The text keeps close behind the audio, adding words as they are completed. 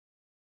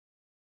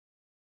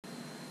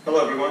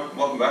Hello everyone,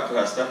 welcome back to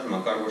Hot Stuff from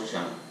my Car Wash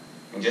channel.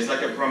 And just like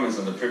I promised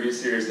on the previous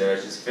series that I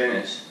just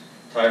finished,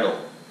 titled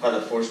How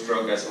the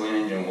 4-Stroke Gasoline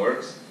Engine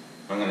Works,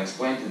 I'm going to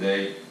explain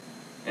today,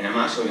 and I'm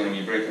actually going to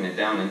be breaking it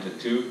down into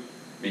two,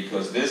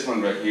 because this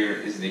one right here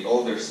is the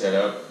older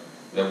setup,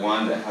 the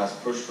one that has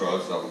push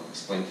rods. I'll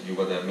explain to you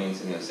what that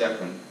means in a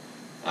second.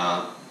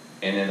 And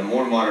in the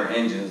more modern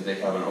engines, they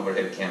have an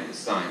overhead cam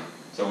design.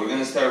 So we're going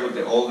to start with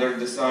the older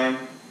design,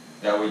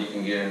 that way you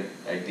can get an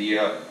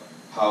idea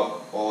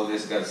how all of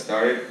this got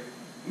started.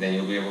 Then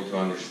you'll be able to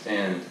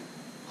understand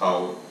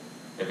how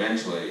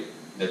eventually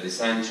the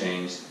design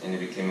changed and it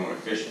became more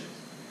efficient.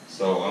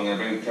 So I'm going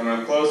to bring the camera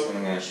up close and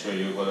I'm going to show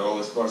you what all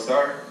these parts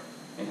are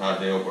and how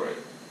they operate.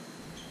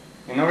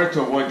 In order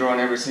to avoid drawing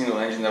every single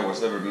engine that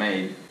was ever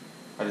made,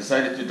 I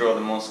decided to draw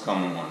the most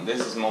common one. This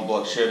is small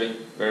block Chevy,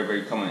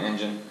 very common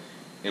engine.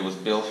 It was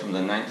built from the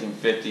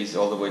 1950s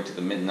all the way to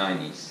the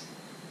mid-90s.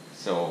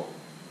 So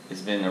it's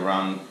been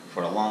around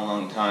for a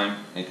long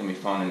time. It can be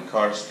found in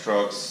cars,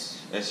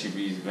 trucks,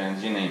 SUVs,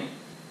 vans, you name it.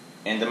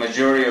 And the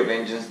majority of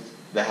engines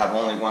that have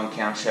only one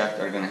camshaft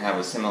are going to have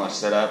a similar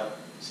setup.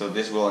 So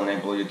this will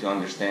enable you to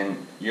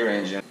understand your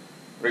engine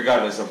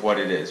regardless of what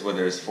it is.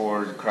 Whether it's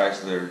Ford,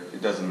 Chrysler,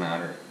 it doesn't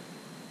matter.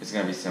 It's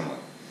going to be similar.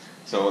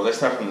 So let's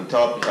start from the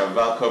top. You have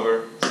valve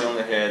cover,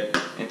 cylinder head,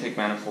 intake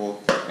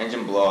manifold,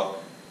 engine block,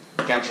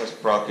 camshaft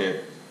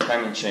sprocket,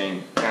 timing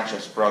chain,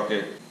 camshaft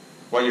sprocket.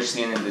 What you're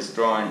seeing in this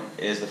drawing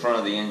is the front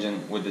of the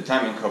engine with the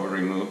timing cover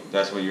removed.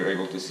 That's why you're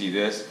able to see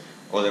this.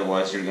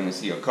 Otherwise you're going to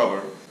see a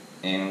cover.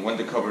 And when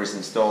the cover is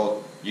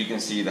installed, you can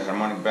see the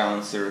harmonic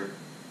balancer,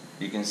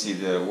 you can see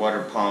the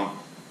water pump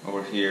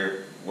over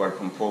here, water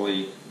pump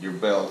pulley, your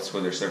belts,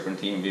 whether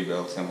serpentine,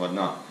 V-belts and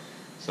whatnot.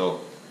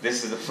 So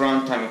this is the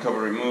front, timing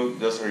cover removed,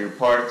 those are your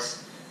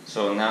parts.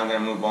 So now I'm going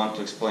to move on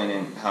to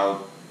explaining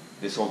how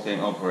this whole thing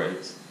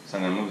operates. So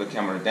I'm going to move the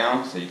camera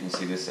down so you can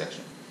see this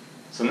section.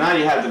 So now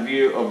you have the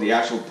view of the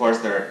actual parts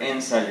that are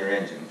inside your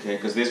engine, okay?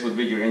 Because this would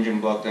be your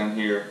engine block down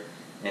here,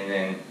 and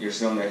then your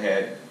cylinder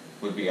head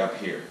would be up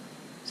here.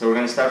 So we're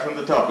going to start from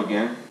the top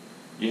again.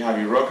 You have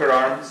your rocker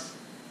arms,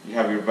 you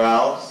have your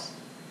valves,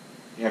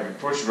 you have your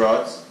push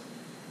rods,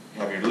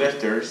 you have your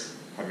lifters,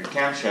 you have your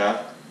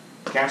camshaft,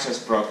 camshaft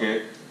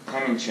sprocket,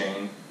 timing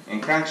chain,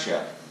 and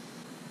crankshaft.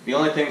 The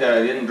only thing that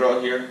I didn't draw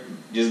here,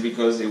 just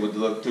because it would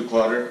look too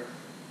cluttered,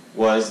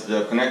 was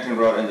the connecting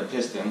rod and the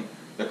piston.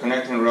 The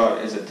connecting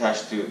rod is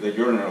attached to the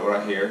urinal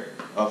right here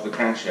of the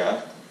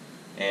crankshaft,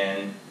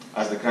 and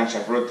as the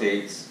crankshaft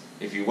rotates,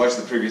 if you watch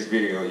the previous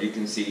video, you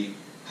can see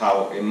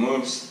how it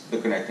moves the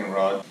connecting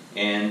rod,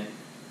 and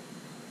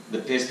the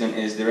piston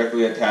is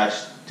directly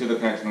attached to the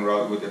connecting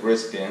rod with the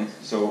wrist pin,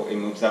 so it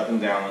moves up and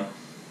down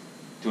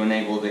to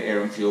enable the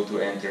air and fuel to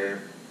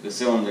enter the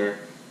cylinder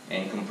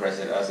and compress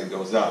it as it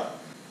goes up.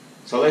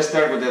 So let's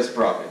start with the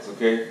sprockets,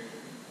 okay?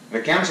 The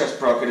camshaft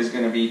sprocket is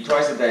going to be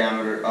twice the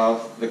diameter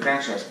of the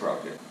crankshaft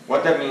sprocket.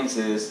 What that means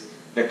is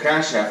the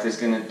crankshaft is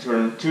going to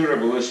turn 2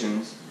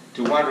 revolutions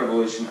to 1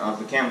 revolution of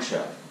the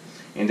camshaft,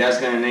 and that's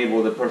going to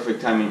enable the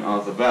perfect timing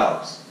of the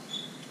valves.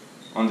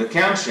 On the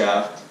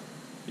camshaft,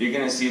 you're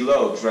going to see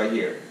lobes right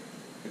here,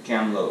 the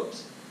cam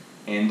lobes,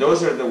 and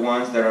those are the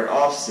ones that are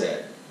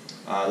offset.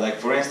 Like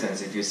for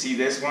instance, if you see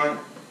this one,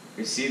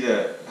 you see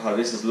how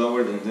this is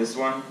lower than this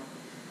one.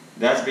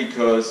 That's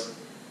because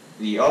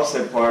the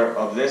offset part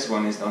of this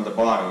one is on the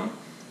bottom,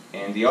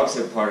 and the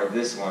offset part of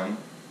this one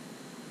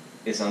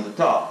is on the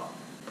top.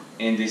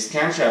 And these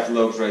camshaft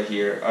lobes right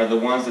here are the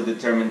ones that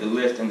determine the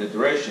lift and the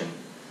duration.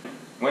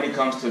 When it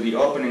comes to the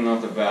opening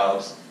of the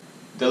valves,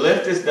 the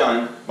lift is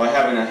done by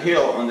having a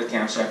hill on the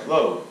camshaft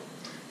lobe.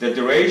 The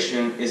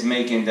duration is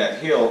making that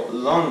hill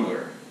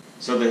longer.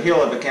 So the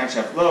hill of the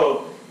camshaft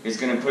lobe is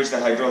going to push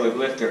the hydraulic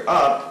lifter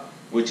up,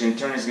 which in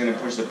turn is going to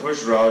push the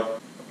push rod,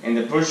 and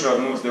the push rod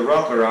moves the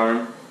rocker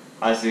arm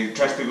as it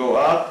tries to go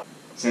up.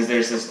 Since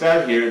there's a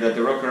stud here that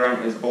the rocker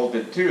arm is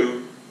bolted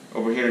to,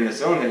 over here in the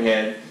cylinder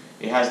head,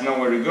 it has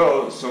nowhere to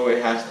go, so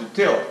it has to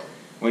tilt.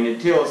 When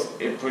it tilts,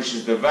 it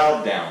pushes the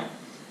valve down.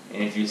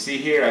 And if you see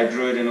here, I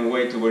drew it in a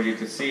way to where you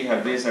could see how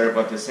these are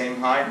about the same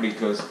height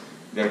because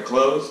they're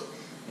closed.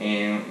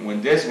 And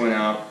when this went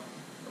up,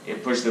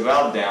 it pushed the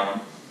valve down.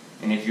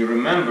 And if you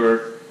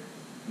remember,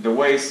 the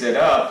way it's set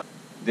up,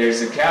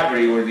 there's a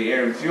cavity where the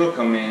air and fuel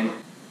come in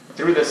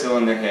through the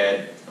cylinder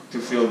head to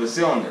fill the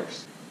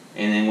cylinders.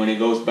 And then when it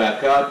goes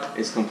back up,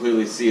 it's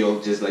completely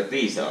sealed just like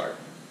these are.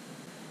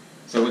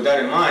 So with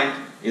that in mind,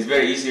 it's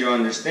very easy to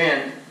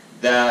understand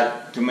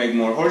that to make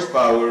more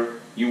horsepower,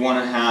 you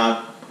want to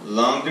have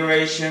long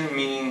duration,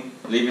 meaning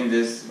leaving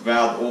this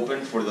valve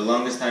open for the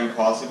longest time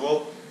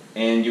possible,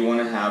 and you want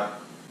to have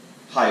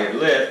higher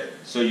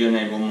lift so you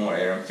enable more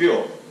air and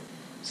fuel.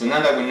 So now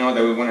that we know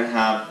that we want to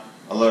have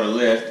a lot of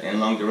lift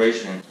and long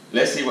duration,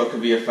 let's see what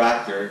could be a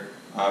factor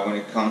when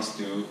it comes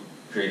to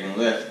creating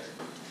lift.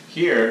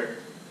 Here,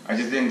 I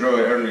just didn't draw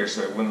it earlier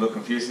so it wouldn't look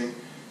confusing.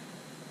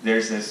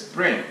 There's a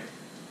spring,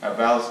 a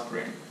valve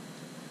spring.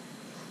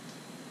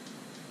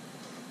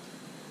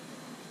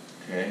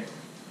 Okay,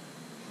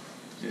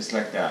 just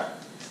like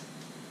that.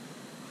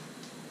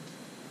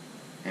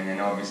 and then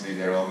obviously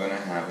they're all gonna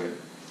have it.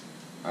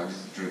 I'm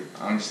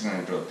just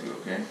gonna draw two,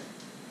 okay?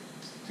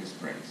 Two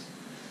springs.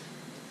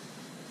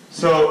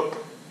 So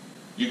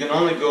you can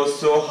only go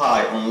so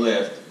high on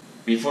lift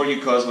before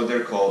you cause what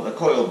they're called a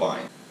coil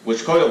bind,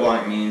 which coil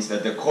bind means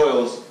that the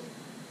coils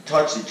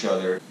touch each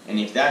other, and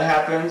if that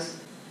happens,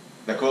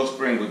 the coil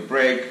spring would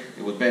break,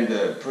 it would bend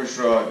the push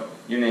rod,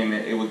 you name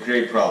it, it would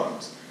create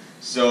problems.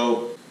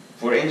 So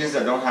for engines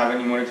that don't have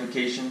any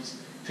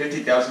modifications,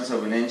 50 thousandths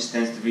of an inch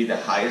tends to be the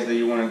highest that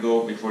you want to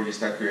go before you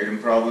start creating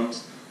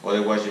problems.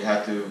 Otherwise you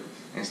have to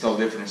install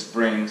different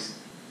springs,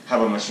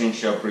 have a machine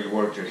shop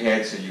rework your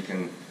head so you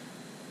can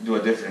do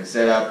a different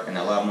setup and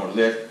a lot more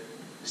lift.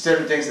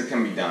 Certain things that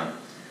can be done.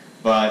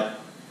 But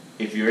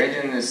if your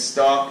engine is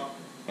stock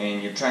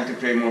and you're trying to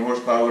create more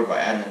horsepower by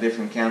adding a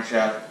different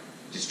camshaft,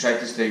 just try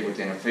to stay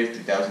within a 50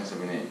 thousandths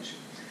of an inch.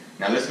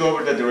 Now let's go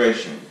over the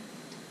duration.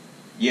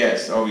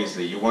 Yes,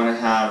 obviously, you want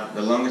to have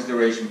the longest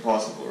duration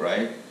possible,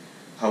 right?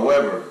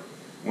 However,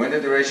 when the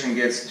duration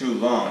gets too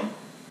long,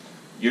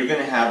 you're going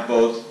to have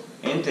both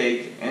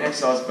intake and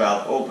exhaust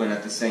valve open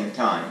at the same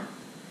time.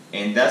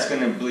 And that's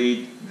going to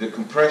bleed the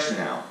compression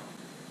out.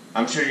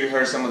 I'm sure you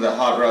heard some of the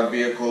hot rod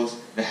vehicles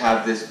that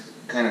have this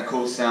kind of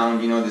cool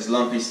sound, you know, this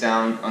lumpy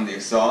sound on the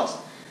exhaust.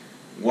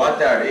 What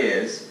that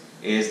is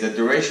the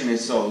duration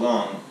is so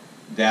long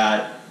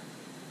that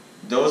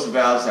those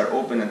valves are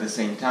open at the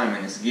same time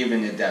and it's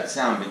giving it that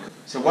sound.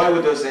 So why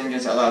would those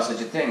engines allow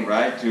such a thing,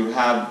 right? To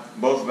have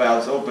both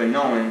valves open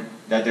knowing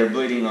that they're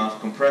bleeding off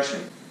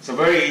compression. So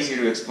very easy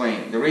to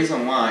explain. The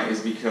reason why is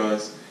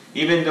because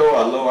even though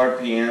at low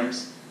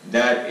RPMs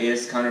that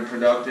is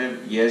counterproductive,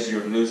 yes,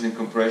 you're losing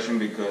compression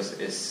because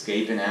it's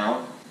escaping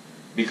out,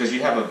 because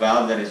you have a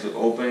valve that is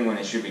open when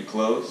it should be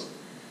closed.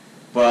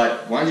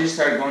 But once you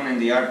start going in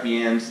the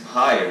RPMs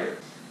higher,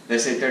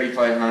 let's say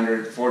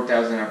 3,500,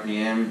 4,000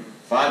 RPM,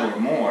 5 or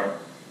more,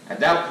 at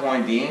that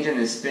point the engine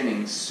is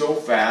spinning so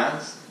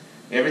fast,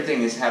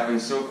 everything is happening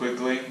so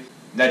quickly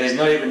that it's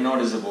not even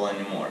noticeable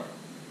anymore.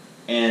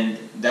 And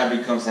that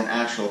becomes an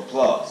actual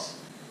plus.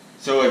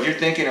 So if you're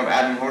thinking of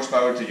adding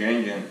horsepower to your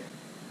engine,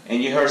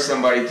 and you heard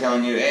somebody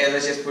telling you, hey,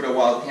 let's just put a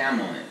wild cam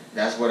on it.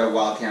 That's what a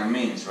wild cam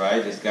means,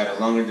 right? It's got a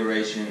longer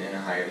duration and a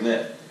higher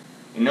lift.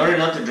 In order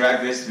not to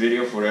drag this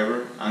video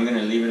forever, I'm going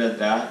to leave it at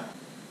that.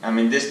 I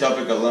mean, this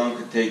topic alone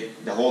could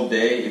take the whole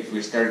day if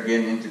we start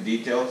getting into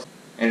details.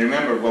 And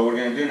remember, what we're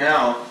going to do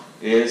now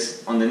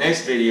is, on the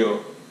next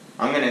video,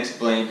 I'm going to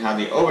explain how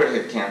the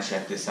overhead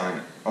camshaft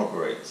design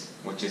operates,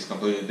 which is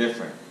completely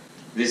different.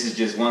 This is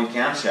just one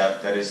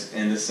camshaft that is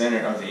in the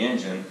center of the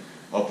engine,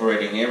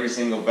 operating every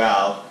single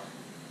valve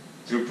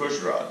through push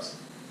rods.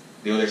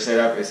 The other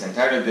setup is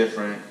entirely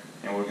different,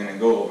 and we're going to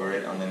go over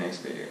it on the next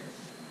video.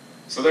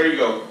 So there you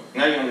go.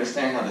 Now you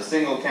understand how the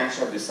single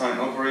camshaft design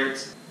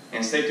operates,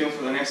 and stay tuned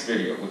for the next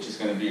video, which is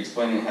going to be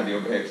explaining how the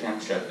overhead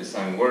camshaft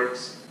design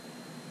works,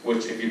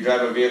 which if you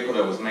drive a vehicle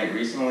that was made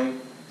recently,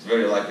 it's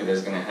very likely that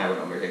it's going to have an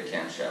overhead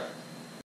camshaft.